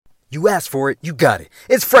You asked for it, you got it.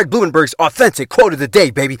 It's Fred Blumenberg's authentic quote of the day,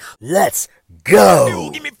 baby. Let's go.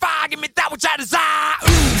 Give me fire, give me that which I desire.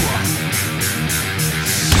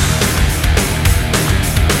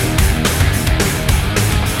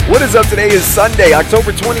 What is up? Today is Sunday,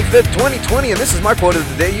 October 25th, 2020, and this is my quote of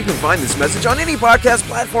the day. You can find this message on any podcast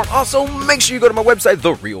platform. Also, make sure you go to my website,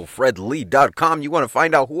 therealfredlee.com. You want to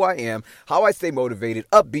find out who I am, how I stay motivated,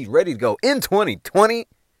 upbeat, ready to go in 2020.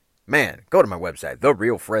 Man, go to my website,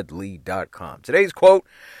 therealfredlee.com. Today's quote,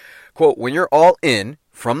 when you're all in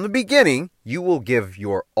from the beginning, you will give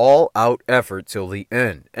your all-out effort till the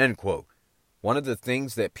end, end quote. One of the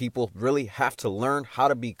things that people really have to learn how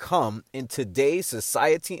to become in today's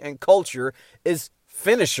society and culture is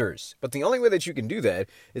finishers. But the only way that you can do that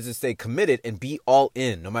is to stay committed and be all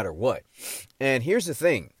in no matter what. And here's the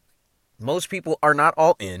thing. Most people are not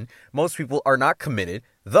all in. Most people are not committed.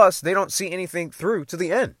 Thus, they don't see anything through to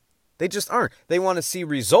the end. They just aren't. They want to see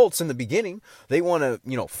results in the beginning. They want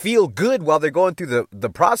to, feel good while they're going through the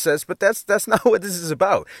process, but that's not what this is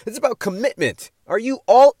about. It's about commitment. Are you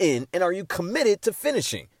all in and are you committed to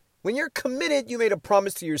finishing? When you're committed, you made a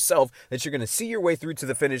promise to yourself that you're going to see your way through to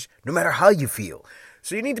the finish no matter how you feel.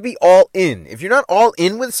 So you need to be all in. If you're not all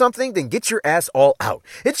in with something, then get your ass all out.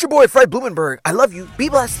 It's your boy, Fred Blumenberg. I love you. Be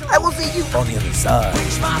blessed. I will see you on the other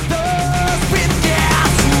side.